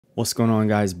What's going on,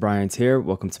 guys? Bryant here.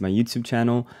 Welcome to my YouTube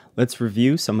channel. Let's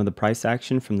review some of the price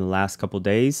action from the last couple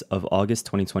days of August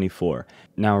 2024.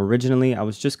 Now, originally, I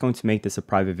was just going to make this a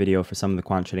private video for some of the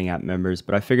Quant Trading App members,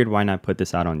 but I figured why not put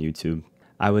this out on YouTube.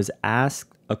 I was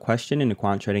asked a question in the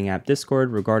Quant Trading App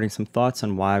Discord regarding some thoughts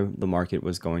on why the market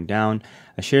was going down.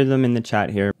 I shared them in the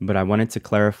chat here, but I wanted to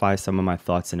clarify some of my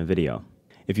thoughts in a video.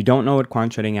 If you don't know what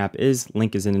Quant Trading App is,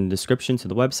 link is in the description to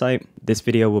the website. This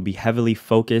video will be heavily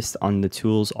focused on the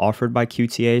tools offered by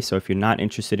QTA, so if you're not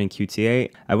interested in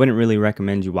QTA, I wouldn't really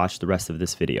recommend you watch the rest of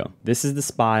this video. This is the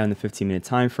SPY on the 15-minute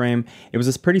time frame. It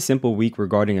was a pretty simple week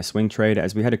regarding a swing trade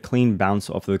as we had a clean bounce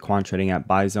off of the Quant Trading App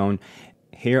buy zone.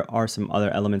 Here are some other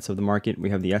elements of the market.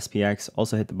 We have the SPX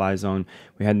also hit the buy zone.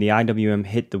 We had the IWM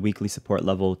hit the weekly support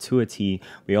level to a T.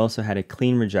 We also had a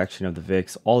clean rejection of the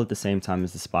VIX all at the same time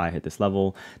as the SPY hit this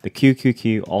level. The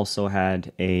QQQ also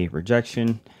had a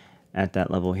rejection at that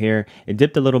level here. It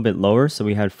dipped a little bit lower, so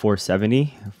we had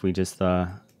 470. If we just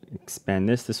expand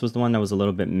this was the one that was a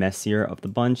little bit messier of the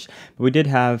bunch, but we did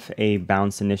have a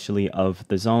bounce initially of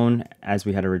the zone as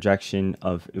we had a rejection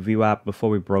of VWAP before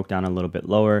we broke down a little bit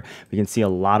lower. We can see a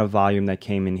lot of volume that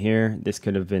came in here. This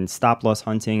could have been stop loss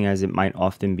hunting, as it might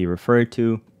often be referred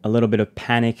to. A little bit of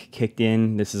panic kicked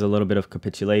in. This is a little bit of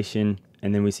capitulation,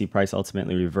 and then we see price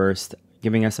ultimately reversed,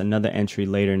 giving us another entry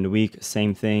later in the week.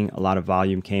 Same thing, a lot of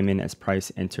volume came in as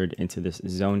price entered into this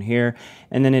zone here,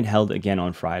 and then it held again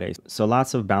on Friday. So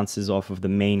lots of bounces off of the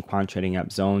main Quant Trading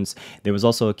App zones. There was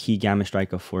also a key gamma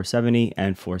strike of 470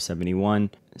 and 471.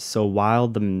 So while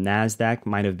the NASDAQ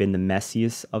might have been the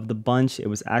messiest of the bunch, it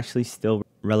was actually still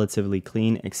relatively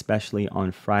clean, especially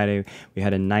on Friday. We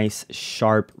had a nice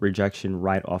sharp rejection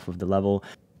right off of the level.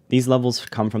 These levels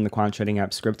come from the Quant Trading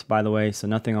App script, by the way, so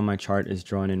nothing on my chart is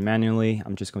drawn in manually.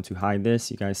 I'm just going to hide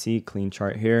this. You guys see, clean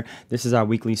chart here. This is our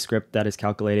weekly script that is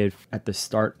calculated at the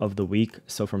start of the week.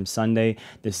 So from Sunday,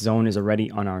 this zone is already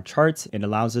on our charts. It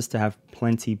allows us to have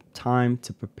plenty time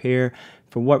to prepare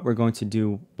for what we're going to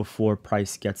do before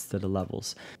price gets to the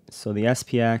levels. So the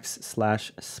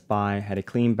SPX/SPY had a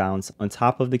clean bounce on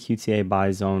top of the QTA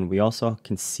buy zone. We also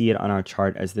can see it on our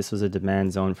chart as this was a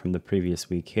demand zone from the previous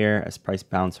week here as price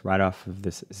bounced right off of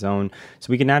this zone.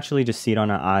 So we can naturally just see it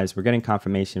on our eyes. We're getting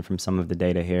confirmation from some of the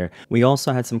data here. We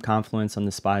also had some confluence on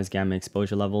the SPY's gamma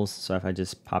exposure levels. So if I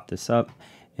just pop this up,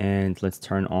 and let's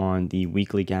turn on the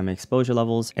weekly gamma exposure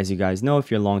levels. As you guys know, if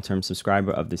you're a long-term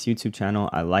subscriber of this YouTube channel,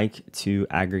 I like to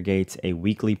aggregate a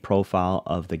weekly profile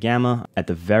of the gamma. At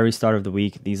the very start of the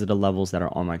week, these are the levels that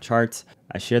are on my charts.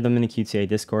 I share them in the QTA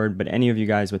Discord, but any of you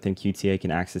guys within QTA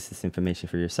can access this information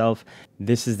for yourself.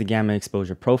 This is the gamma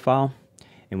exposure profile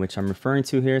in which I'm referring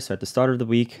to here. So at the start of the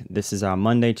week, this is our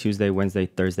Monday, Tuesday, Wednesday,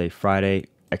 Thursday, Friday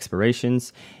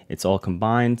expirations. It's all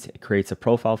combined. It creates a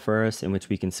profile for us in which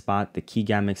we can spot the key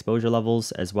gamma exposure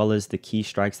levels as well as the key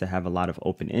strikes that have a lot of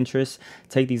open interest.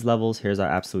 Take these levels. Here's our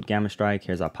absolute gamma strike.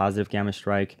 Here's our positive gamma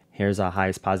strike. Here's our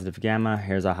highest positive gamma.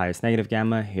 Here's our highest negative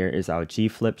gamma. Here is our G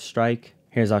flip strike.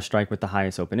 Here's our strike with the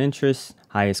highest open interest,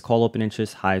 highest call open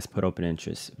interest, highest put open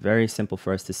interest. Very simple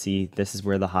for us to see. This is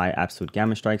where the high absolute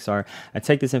gamma strikes are. I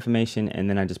take this information and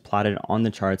then I just plot it on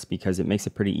the charts because it makes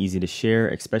it pretty easy to share,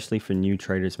 especially for new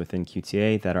traders within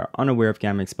QTA that are unaware of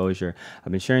gamma exposure.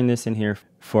 I've been sharing this in here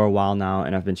for a while now,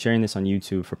 and I've been sharing this on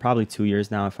YouTube for probably 2 years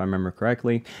now, if I remember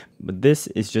correctly. But this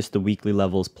is just the weekly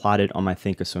levels plotted on my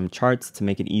Thinkorswim charts to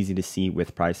make it easy to see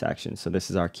with price action. So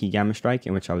this is our key gamma strike,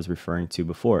 in which I was referring to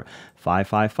before.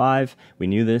 555. We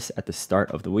knew this at the start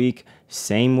of the week.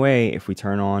 Same way if we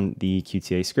turn on the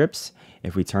QTA scripts.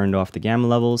 If we turned off the gamma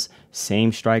levels,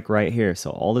 same strike right here.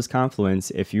 So all this confluence,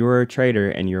 if you're a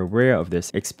trader and you're aware of this,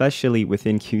 especially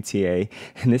within QTA,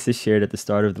 and this is shared at the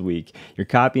start of the week, you're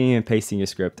copying and pasting your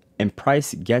script and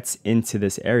price gets into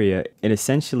this area, it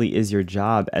essentially is your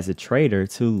job as a trader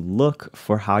to look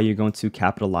for how you're going to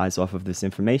capitalize off of this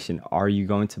information. Are you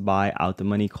going to buy out the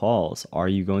money calls? Are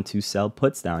you going to sell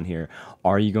puts down here?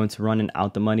 Are you going to run an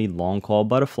out the money long call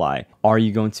butterfly? Are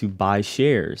you going to buy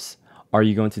shares? Are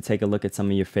you going to take a look at some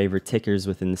of your favorite tickers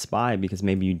within the SPY because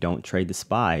maybe you don't trade the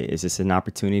SPY? Is this an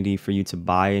opportunity for you to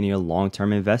buy in your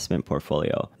long-term investment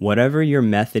portfolio? Whatever your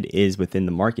method is within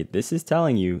the market, this is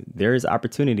telling you there is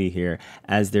opportunity here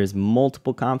as there's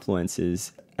multiple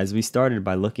confluences, as we started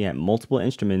by looking at multiple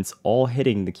instruments all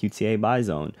hitting the QTA buy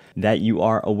zone that you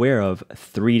are aware of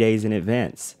 3 days in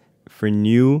advance. For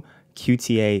new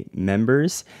QTA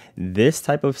members, This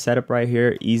type of setup right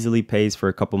here easily pays for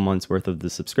a couple months worth of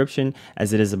the subscription,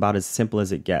 as it is about as simple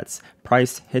as it gets.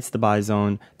 Price hits the buy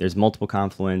zone, there's multiple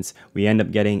confluence, we end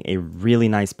up getting a really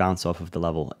nice bounce off of the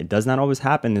level. It does not always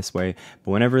happen this way,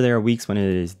 but whenever there are weeks when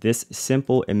it is this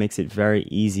simple, it makes it very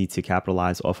easy to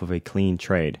capitalize off of a clean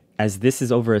trade, as this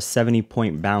is over a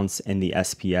 70-point bounce in the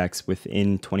SPX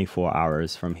within 24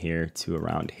 hours from here to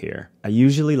around here. I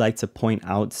usually like to point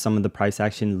out some of the price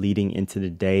action leading into the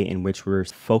day in which we're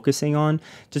focusing on,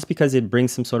 just because it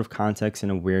brings some sort of context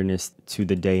and awareness to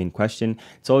the day in question.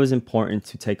 It's always important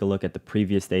to take a look at the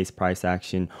previous day's price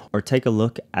action or take a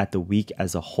look at the week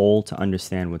as a whole to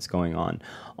understand what's going on.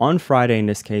 On Friday, in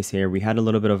this case here, we had a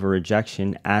little bit of a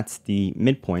rejection at the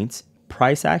midpoint.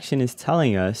 Price action is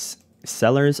telling us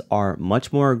sellers are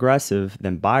much more aggressive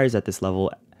than buyers at this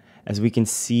level, as we can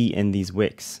see in these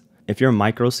wicks. If you're a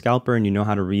micro scalper and you know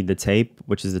how to read the tape,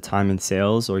 which is the time in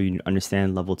sales, or you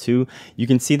understand level 2, you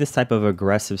can see this type of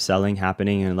aggressive selling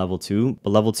happening in level 2. But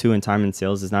level 2 and time in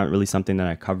sales is not really something that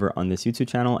I cover on this YouTube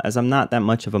channel, as I'm not that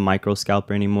much of a micro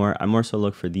scalper anymore. I more so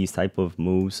look for these type of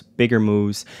moves, bigger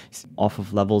moves off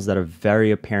of levels that are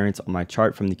very apparent on my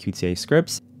chart from the QTA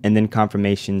scripts, and then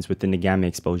confirmations within the gamma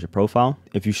exposure profile.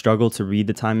 If you struggle to read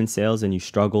the time in sales and you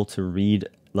struggle to read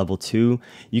level 2,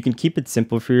 you can keep it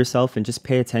simple for yourself and just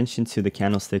pay attention to the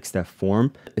candlesticks that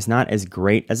form. It's not as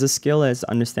great as a skill as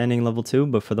understanding level 2,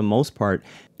 but for the most part,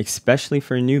 especially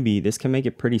for a newbie, this can make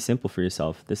it pretty simple for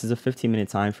yourself. This is a 15-minute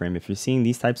time frame. If you're seeing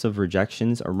these types of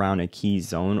rejections around a key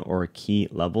zone or a key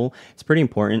level, it's pretty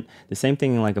important. The same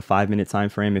thing in like a 5-minute time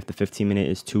frame. If the 15-minute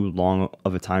is too long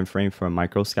of a time frame for a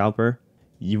micro scalper,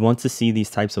 you want to see these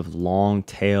types of long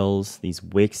tails, these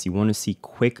wicks. You want to see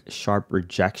quick, sharp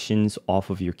rejections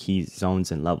off of your key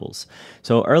zones and levels.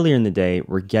 So earlier in the day,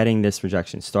 we're getting this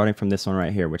rejection starting from this one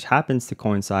right here, which happens to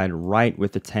coincide right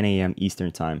with the 10 a.m.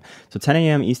 Eastern time. So 10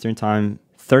 a.m. Eastern time,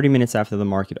 30 minutes after the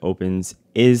market opens,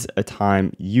 is a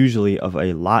time usually of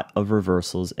a lot of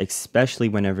reversals, especially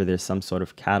whenever there's some sort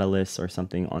of catalyst or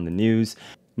something on the news,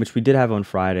 which we did have on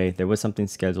Friday. There was something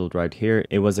scheduled right here.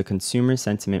 It was a consumer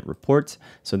sentiment report.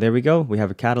 So there we go. We have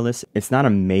a catalyst. It's not a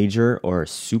major or a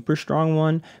super strong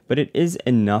one, but it is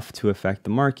enough to affect the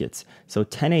markets. So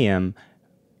 10 a.m.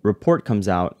 report comes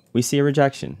out. We see a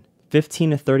rejection.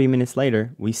 15 to 30 minutes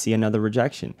later, we see another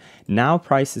rejection. Now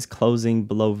price is closing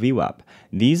below VWAP.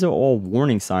 These are all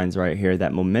warning signs right here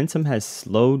that momentum has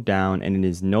slowed down and it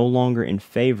is no longer in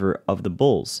favor of the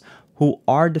bulls, who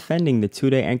are defending the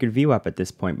 2-day anchored VWAP at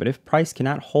this point. But if price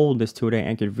cannot hold this 2-day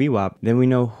anchored VWAP, then we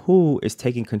know who is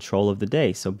taking control of the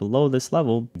day. So below this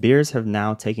level, bears have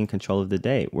now taken control of the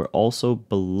day. We're also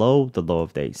below the low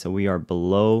of day. So we are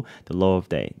below the low of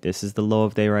day. This is the low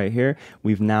of day right here.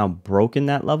 We've now broken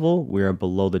that level. We are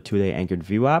below the 2-day anchored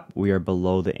VWAP. We are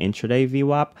below the intraday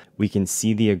VWAP. We can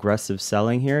see the aggressive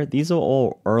selling here. These are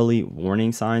all early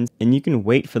warning signs, and you can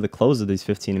wait for the close of these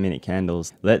 15-minute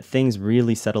candles. Let things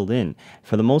really settle in.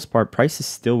 For the most part, price is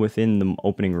still within the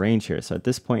opening range here. So at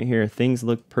this point here, things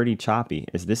look pretty choppy,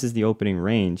 as this is the opening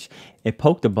range. It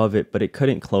poked above it, but it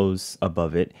couldn't close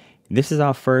above it. This is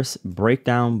our first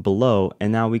breakdown below,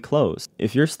 and now we close.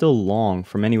 If you're still long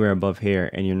from anywhere above here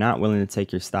and you're not willing to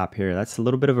take your stop here, that's a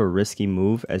little bit of a risky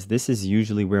move, as this is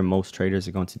usually where most traders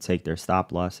are going to take their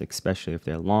stop loss, especially if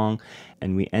they're long,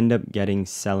 and we end up getting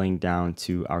selling down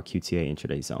to our QTA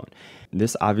intraday zone.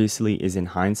 This obviously is in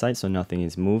hindsight, so nothing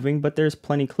is moving, but there's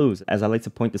plenty clues, as I like to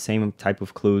point the same type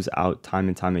of clues out time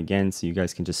and time again, so you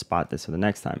guys can just spot this for the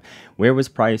next time. Where was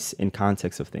price in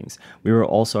context of things? We were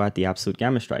also at the absolute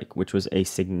gamma strike, which was a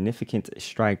significant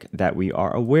strike that we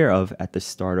are aware of at the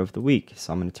start of the week.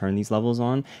 So I'm going to turn these levels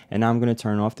on, and now I'm going to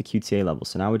turn off the QTA level.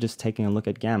 So now we're just taking a look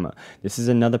at gamma. This is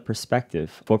another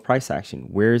perspective for price action.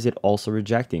 Where is it also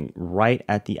rejecting? Right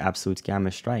at the absolute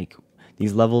gamma strike.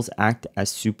 These levels act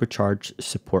as supercharged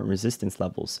support and resistance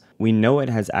levels. We know it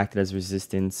has acted as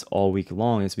resistance all week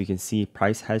long, as we can see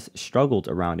price has struggled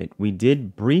around it. We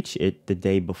did breach it the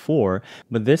day before,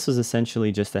 but this was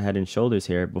essentially just a head and shoulders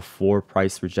here before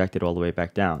price rejected all the way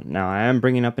back down. Now, I am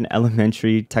bringing up an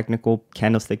elementary technical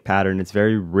candlestick pattern. It's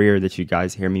very rare that you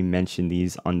guys hear me mention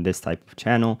these on this type of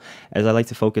channel, as I like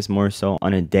to focus more so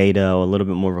on a data or a little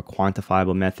bit more of a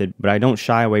quantifiable method, but I don't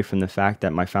shy away from the fact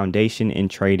that my foundation in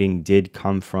trading did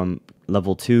come from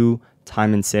level 2,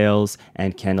 time and sales,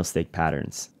 and candlestick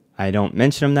patterns. I don't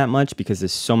mention them that much because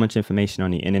there's so much information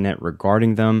on the internet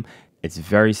regarding them. It's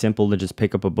very simple to just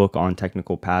pick up a book on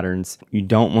technical patterns. You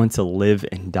don't want to live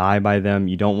and die by them.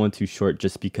 You don't want to short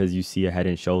just because you see a head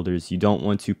and shoulders. You don't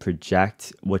want to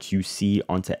project what you see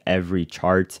onto every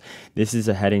chart. This is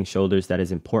a head and shoulders that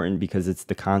is important because it's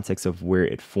the context of where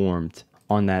it formed.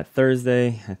 on that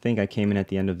Thursday. I think I came in at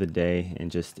the end of the day and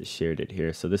just shared it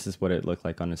here. So this is what it looked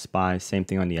like on the SPY. Same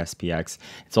thing on the SPX.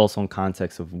 It's also in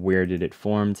context of where did it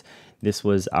formed. This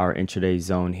was our intraday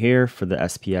zone here for the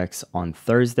SPX on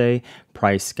Thursday.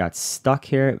 Price got stuck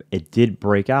here. It did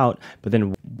break out, but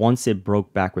then once it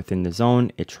broke back within the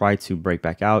zone, it tried to break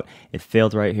back out. It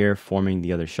failed right here, forming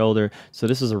the other shoulder. So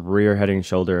this was a rear heading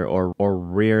shoulder, or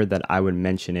rear that I would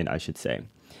mention it, I should say.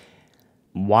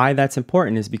 Why that's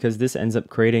important is because this ends up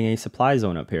creating a supply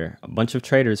zone up here. A bunch of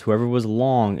traders, whoever was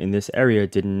long in this area,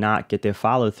 did not get their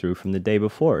follow through from the day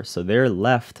before. So they're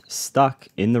left stuck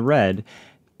in the red.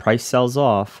 Price sells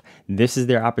off. This is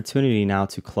their opportunity now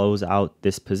to close out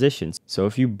this position. So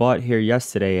if you bought here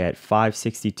yesterday at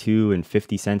 562 and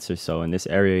 50 cents or so in this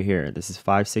area here, this is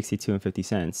 562 and 50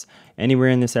 cents, anywhere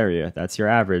in this area, that's your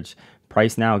average.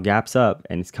 Price now gaps up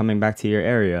and it's coming back to your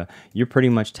area, you're pretty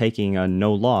much taking a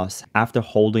no loss after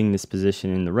holding this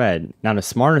position in the red. Now, the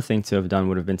smarter thing to have done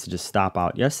would have been to just stop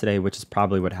out yesterday, which is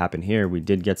probably what happened here. We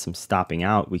did get some stopping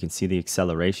out. We can see the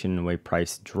acceleration and the way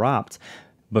price dropped.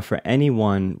 But for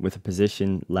anyone with a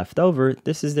position left over,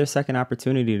 this is their second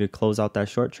opportunity to close out that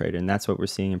short trade. And that's what we're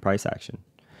seeing in price action.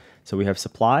 So we have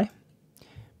supply.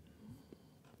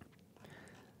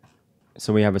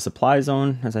 So we have a supply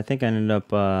zone, as I think I ended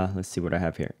up, let's see what I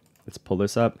have here. Let's pull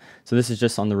this up. So this is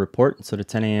just on the report. So the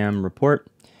 10 a.m. report.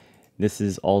 This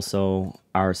is also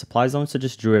our supply zone. So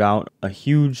just drew it out, a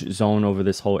huge zone over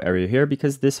this whole area here,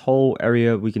 because this whole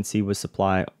area we can see was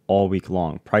supply all week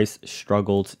long. Price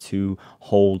struggled to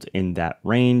hold in that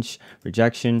range.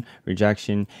 Rejection,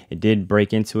 rejection. It did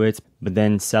break into it, but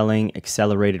then selling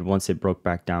accelerated once it broke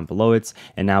back down below it.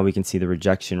 And now we can see the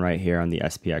rejection right here on the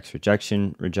SPX.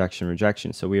 Rejection, rejection,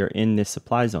 rejection. So we are in this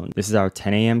supply zone. This is our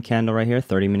 10 a.m. candle right here,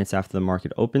 30 minutes after the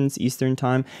market opens Eastern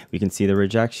time. We can see the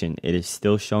rejection. It is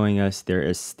still showing us there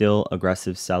is still aggressive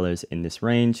sellers in this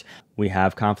range. We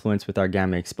have Confluence with our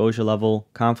gamma exposure level.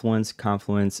 Confluence,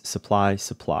 Confluence, supply,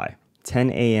 supply.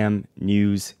 10 a.m.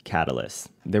 news catalyst.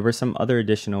 There were some other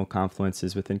additional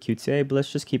confluences within QTA, but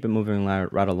let's just keep it moving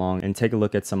right along and take a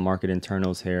look at some market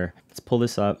internals here. Let's pull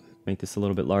this up, make this a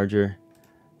little bit larger,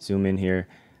 zoom in here.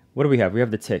 What do we have? We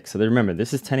have the tick. So remember,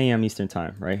 this is 10 a.m. Eastern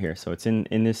time right here. So it's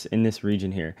in this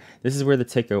region here. This is where the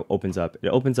tick opens up. It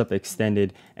opens up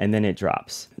extended and then it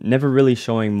drops. Never really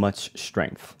showing much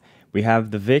strength. We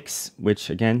have the VIX, which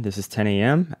again, this is 10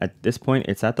 a.m. At this point,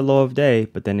 it's at the low of day,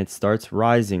 but then it starts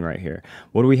rising right here.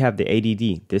 What do we have? The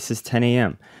ADD. This is 10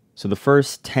 a.m. So the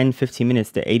first 10, 15 minutes,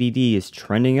 the ADD is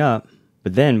trending up,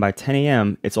 but then by 10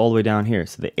 a.m., it's all the way down here.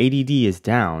 So the ADD is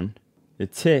down. The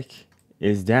tick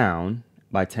is down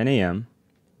by 10 a.m.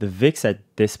 The VIX at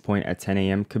this point at 10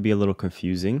 a.m. could be a little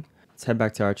confusing. Let's head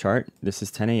back to our chart. This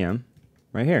is 10 a.m.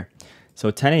 right here.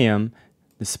 So 10 a.m.,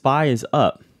 the SPY is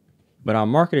up, but our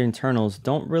market internals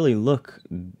don't really look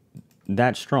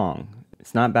that strong.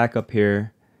 It's not back up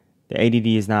here. The ADD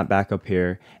is not back up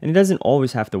here. And it doesn't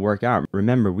always have to work out.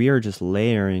 Remember, we are just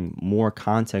layering more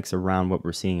context around what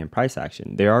we're seeing in price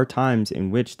action. There are times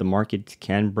in which the market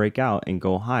can break out and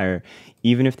go higher,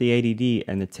 even if the ADD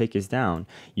and the tick is down.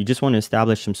 You just want to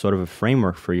establish some sort of a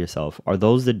framework for yourself. Are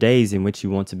those the days in which you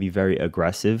want to be very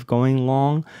aggressive going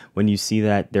long when you see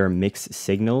that there are mixed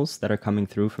signals that are coming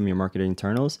through from your market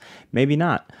internals? Maybe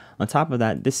not. On top of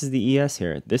that, this is the ES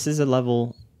here. This is a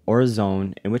level or a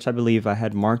zone in which I believe I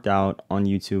had marked out on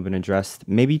YouTube and addressed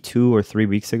maybe 2 or 3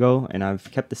 weeks ago, and I've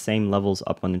kept the same levels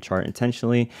up on the chart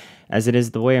intentionally, as it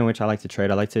is the way in which I like to trade.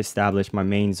 I like to establish my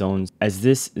main zones, as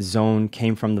this zone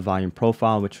came from the volume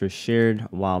profile, which was shared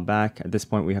a while back. At this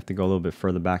point, we have to go a little bit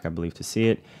further back, I believe, to see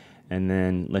it. And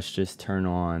then let's just turn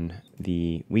on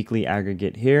the weekly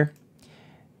aggregate here.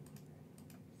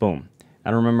 Boom. I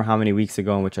don't remember how many weeks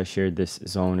ago in which I shared this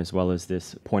zone as well as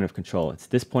this point of control. It's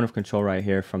this point of control right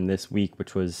here from this week,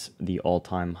 which was the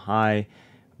all-time high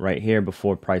right here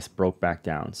before price broke back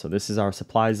down. So this is our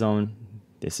supply zone.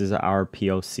 This is our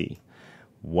POC.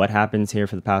 What happens here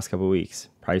for the past couple of weeks?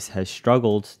 Price has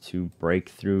struggled to break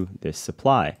through this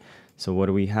supply. So what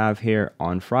do we have here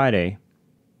on Friday?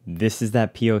 This is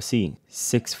that POC,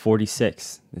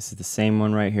 646. This is the same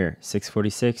one right here,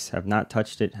 646. Have not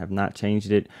touched it, have not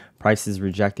changed it. Price is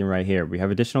rejecting right here. We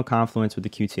have additional confluence with the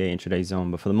QTA intraday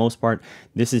zone, but for the most part,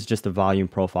 this is just a volume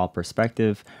profile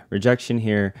perspective. Rejection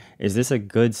here, is this a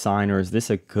good sign, or is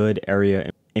this a good area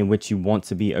in which you want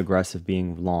to be aggressive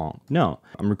being long? No.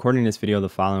 I'm recording this video the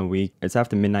following week. It's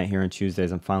after midnight here on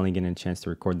Tuesdays. I'm finally getting a chance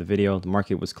to record the video. The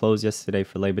market was closed yesterday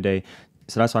for Labor Day,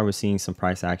 so that's why we're seeing some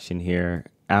price action here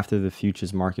after the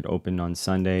futures market opened on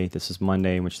Sunday. This was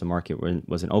Monday, in which the market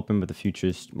wasn't open, but the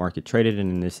futures market traded, and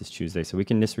then this is Tuesday. So we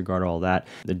can disregard all that.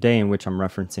 The day in which I'm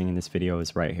referencing in this video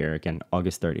is right here, again,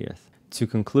 August 30th. To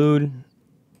conclude,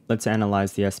 let's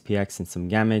analyze the SPX and some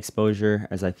gamma exposure,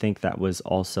 as I think that was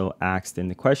also asked in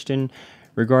the question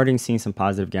regarding seeing some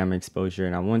positive gamma exposure.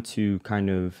 And I want to kind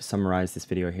of summarize this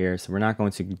video here. So we're not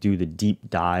going to do the deep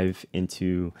dive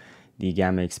into the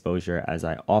gamma exposure as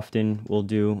I often will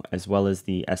do, as well as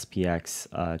the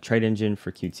SPX trade engine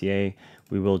for QTA.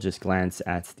 We will just glance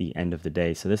at the end of the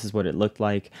day. So this is what it looked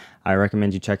like. I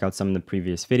recommend you check out some of the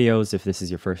previous videos if this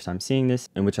is your first time seeing this,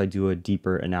 in which I do a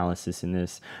deeper analysis in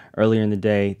this. Earlier in the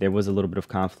day, there was a little bit of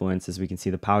confluence. As we can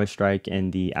see, the power strike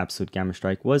and the absolute gamma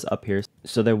strike was up here.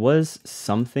 So there was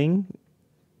something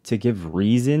to give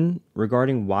reason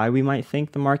regarding why we might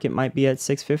think the market might be at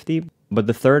 650. But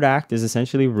the third act is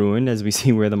essentially ruined, as we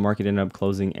see where the market ended up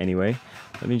closing anyway.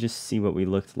 Let me just see what we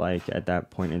looked like at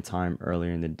that point in time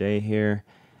earlier in the day here.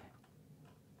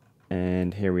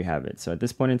 And here we have it. So at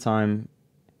this point in time,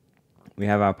 we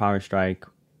have our power strike,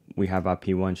 we have our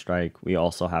P1 strike, we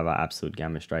also have our absolute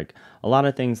gamma strike. A lot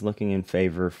of things looking in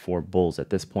favor for bulls at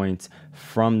this point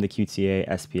from the QTA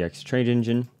SPX trade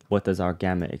engine. What does our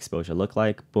gamma exposure look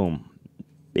like? Boom.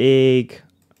 Big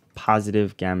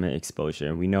positive gamma exposure.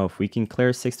 And we know if we can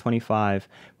clear 625,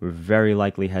 we're very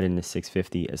likely heading to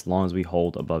 650 as long as we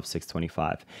hold above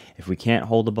 625. If we can't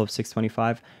hold above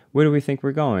 625, where do we think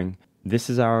we're going? This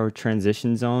is our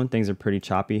transition zone. Things are pretty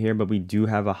choppy here, but we do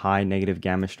have a high negative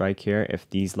gamma strike here if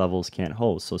these levels can't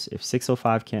hold. So if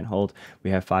 605 can't hold,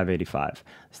 we have 585.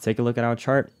 Let's take a look at our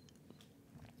chart.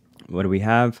 What do we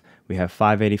have? We have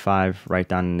 585 right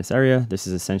down in this area. This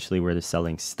is essentially where the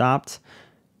selling stopped.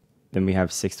 Then we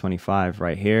have 625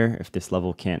 right here. If this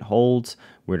level can't hold,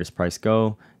 where does price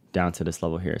go? Down to this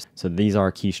level here. So these are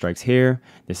our key strikes here.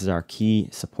 This is our key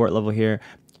support level here.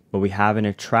 But we have an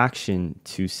attraction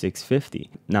to 650.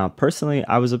 Now, personally,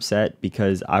 I was upset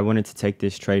because I wanted to take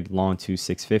this trade long to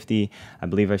 650. I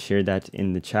believe I shared that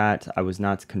in the chat. I was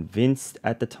not convinced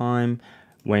at the time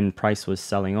when price was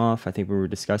selling off. I think we were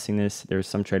discussing this. There were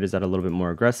some traders that are a little bit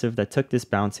more aggressive that took this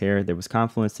bounce here. There was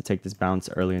confluence to take this bounce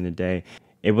early in the day.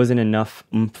 It wasn't enough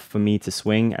oomph for me to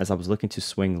swing as I was looking to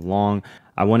swing long.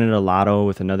 I wanted a lotto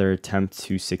with another attempt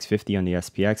to 650 on the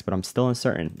SPX, but I'm still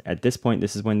uncertain. At this point,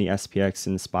 this is when the SPX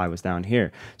and the SPY was down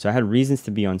here. So I had reasons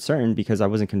to be uncertain because I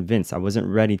wasn't convinced. I wasn't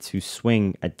ready to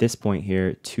swing at this point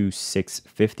here to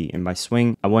 650. And by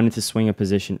swing, I wanted to swing a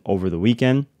position over the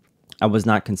weekend. I was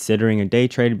not considering a day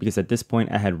trade because at this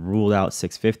point I had ruled out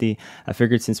 650. I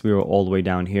figured since we were all the way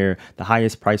down here, the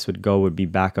highest price would be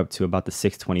back up to about the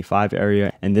 625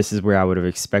 area. And this is where I would have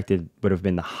expected would have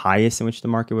been the highest in which the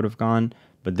market would have gone.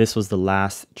 But this was the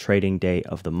last trading day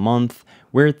of the month.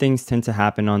 Weird things tend to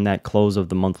happen on that close of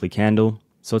the monthly candle.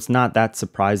 So it's not that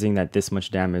surprising that this much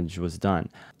damage was done.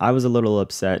 I was a little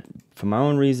upset for my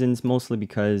own reasons, mostly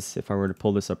because if I were to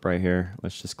pull this up right here,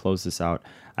 let's just close this out.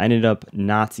 I ended up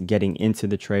not getting into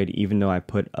the trade even though I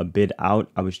put a bid out.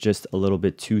 I was just a little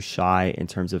bit too shy in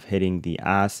terms of hitting the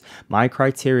ask. My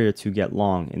criteria to get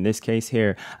long, in this case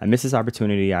here, I missed this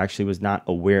opportunity. I actually was not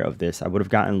aware of this. I would have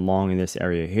gotten long in this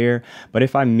area here. But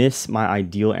if I miss my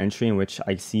ideal entry in which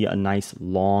I see a nice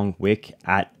long wick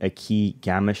at a key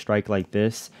gamma strike like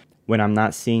this, when I'm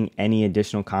not seeing any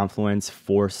additional confluence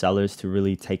for sellers to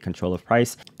really take control of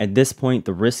price. At this point,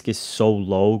 the risk is so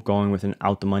low going with an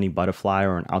out the money butterfly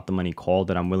or an out the money call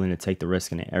that I'm willing to take the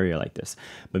risk in an area like this.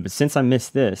 But since I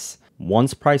missed this,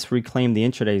 once price reclaimed the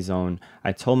intraday zone,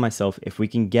 I told myself if we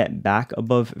can get back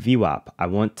above VWAP, I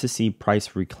want to see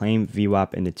price reclaim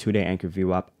VWAP in the 2-day anchor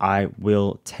VWAP, I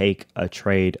will take a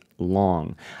trade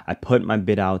long. I put my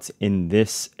bid outs in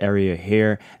this area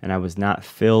here and I was not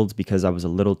filled because I was a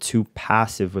little too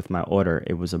passive with my order.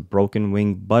 It was a broken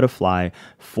wing butterfly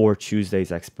for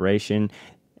Tuesday's expiration.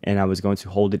 And I was going to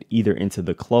hold it either into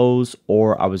the close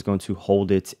or I was going to hold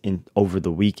it in over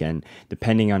the weekend,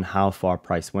 depending on how far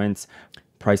price went.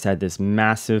 Price had this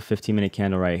massive 15-minute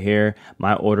candle right here.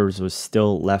 My orders was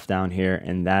still left down here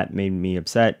and that made me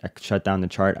upset. I shut down the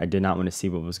chart. I did not want to see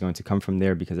what was going to come from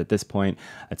there because at this point,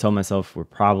 I told myself we're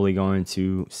probably going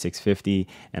to 650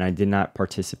 and I did not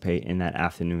participate in that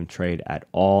afternoon trade at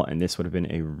all. And this would have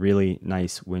been a really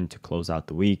nice win to close out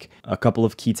the week. A couple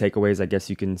of key takeaways, I guess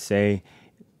you can say.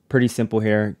 Pretty simple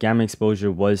here. Gamma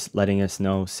exposure was letting us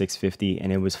know 650,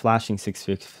 and it was flashing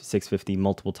 650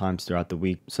 multiple times throughout the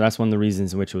week. So that's one of the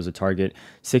reasons in which it was a target.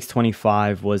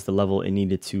 625 was the level it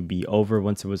needed to be over.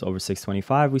 Once it was over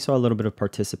 625, we saw a little bit of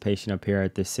participation up here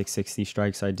at this 660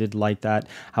 strike. So I did like that.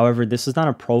 However, this is not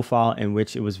a profile in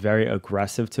which it was very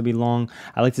aggressive to be long.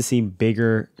 I like to see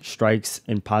bigger strikes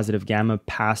in positive gamma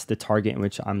past the target in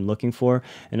which I'm looking for.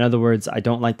 In other words, I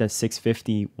don't like that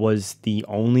 650 was the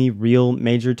only real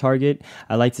major target.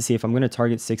 I like to see, if I'm going to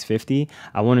target 650,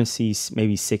 I want to see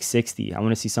maybe 660. I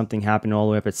want to see something happen all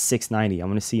the way up at 690. I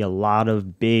want to see a lot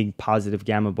of big positive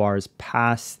gamma bars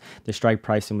past the strike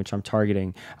price in which I'm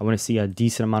targeting. I want to see a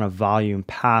decent amount of volume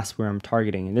past where I'm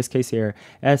targeting. In this case here,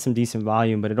 it had some decent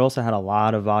volume, but it also had a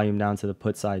lot of volume down to the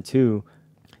put side too.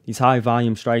 These high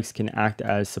volume strikes can act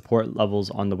as support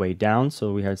levels on the way down.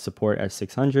 So we had support at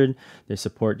 600, there's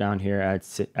support down here at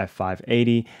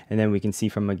 580, and then we can see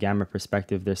from a gamma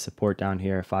perspective, there's support down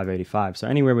here at 585. So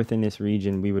anywhere within this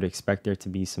region, we would expect there to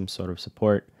be some sort of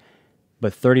support.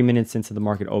 But 30 minutes into the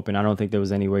market open, I don't think there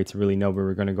was any way to really know where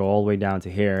we're going to go all the way down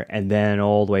to here and then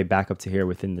all the way back up to here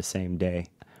within the same day.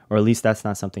 Or at least that's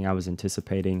not something I was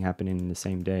anticipating happening in the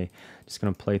same day. Just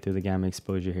going to play through the gamma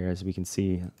exposure here. As we can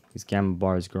see, these gamma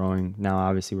bars growing. Now,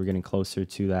 obviously, we're getting closer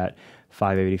to that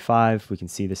 585. We can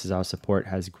see this is our support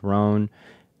has grown.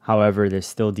 However, there's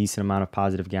still a decent amount of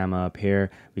positive gamma up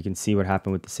here. We can see what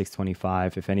happened with the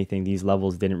 625. If anything, these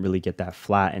levels didn't really get that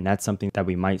flat, and that's something that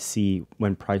we might see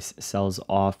when price sells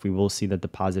off. We will see that the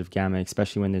positive gamma,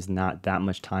 especially when there's not that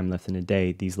much time left in the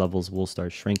day, these levels will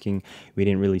start shrinking. We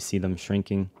didn't really see them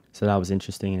shrinking. So that was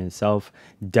interesting in itself.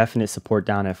 Definite support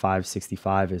down at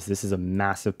 565 is this is a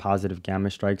massive positive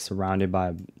gamma strike surrounded by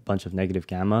a bunch of negative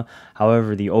gamma.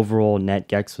 However, the overall net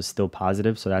GEX was still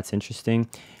positive, so that's interesting.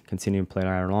 Continue to play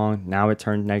right along. Now it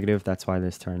turned negative. That's why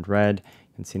this turned red.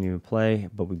 Continue to play,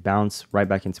 but we bounce right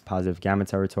back into positive gamma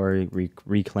territory,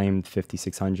 reclaimed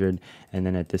 5600, and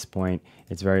then at this point,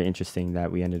 it's very interesting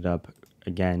that we ended up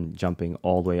again jumping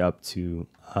all the way up to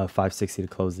 560 to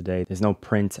close the day. There's no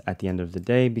print at the end of the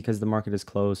day because the market is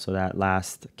closed, so that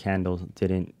last candle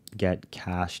didn't get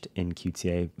cashed in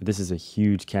QTA. This is a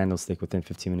huge candlestick within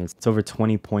 15 minutes. It's over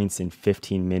 20 points in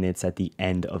 15 minutes at the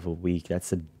end of a week.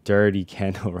 That's a dirty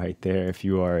candle right there. If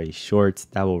you are a short,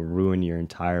 that will ruin your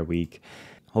entire week.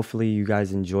 Hopefully you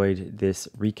guys enjoyed this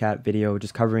recap video,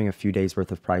 just covering a few days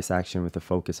worth of price action with a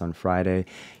focus on Friday.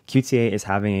 QTA is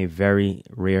having a very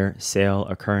rare sale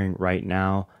occurring right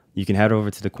now. You can head over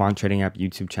to the Quant Trading App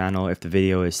YouTube channel if the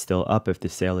video is still up, if the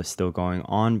sale is still going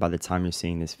on by the time you're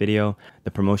seeing this video.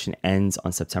 The promotion ends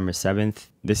on September 7th.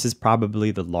 This is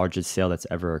probably the largest sale that's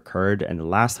ever occurred, and the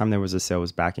last time there was a sale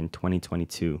was back in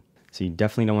 2022. So you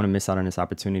definitely don't want to miss out on this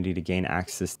opportunity to gain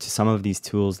access to some of these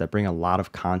tools that bring a lot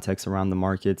of context around the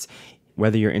markets.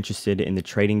 Whether you're interested in the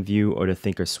trading view or the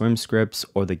Thinkorswim scripts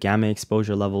or the gamma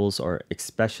exposure levels or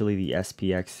especially the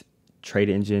SPX trade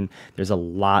engine, there's a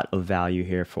lot of value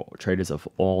here for traders of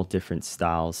all different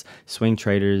styles. Swing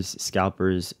traders,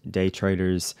 scalpers, day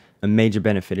traders. A major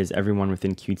benefit is everyone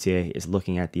within QTA is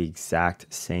looking at the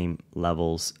exact same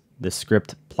levels. The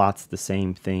script plots the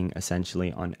same thing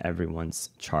essentially on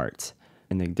everyone's chart.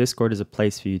 And the Discord is a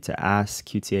place for you to ask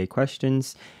QTA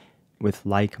questions with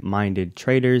like-minded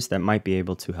traders that might be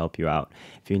able to help you out.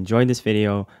 If you enjoyed this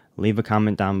video, leave a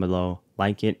comment down below,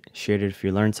 like it, share it if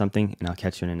you learned something, and I'll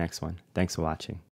catch you in the next one. Thanks for watching.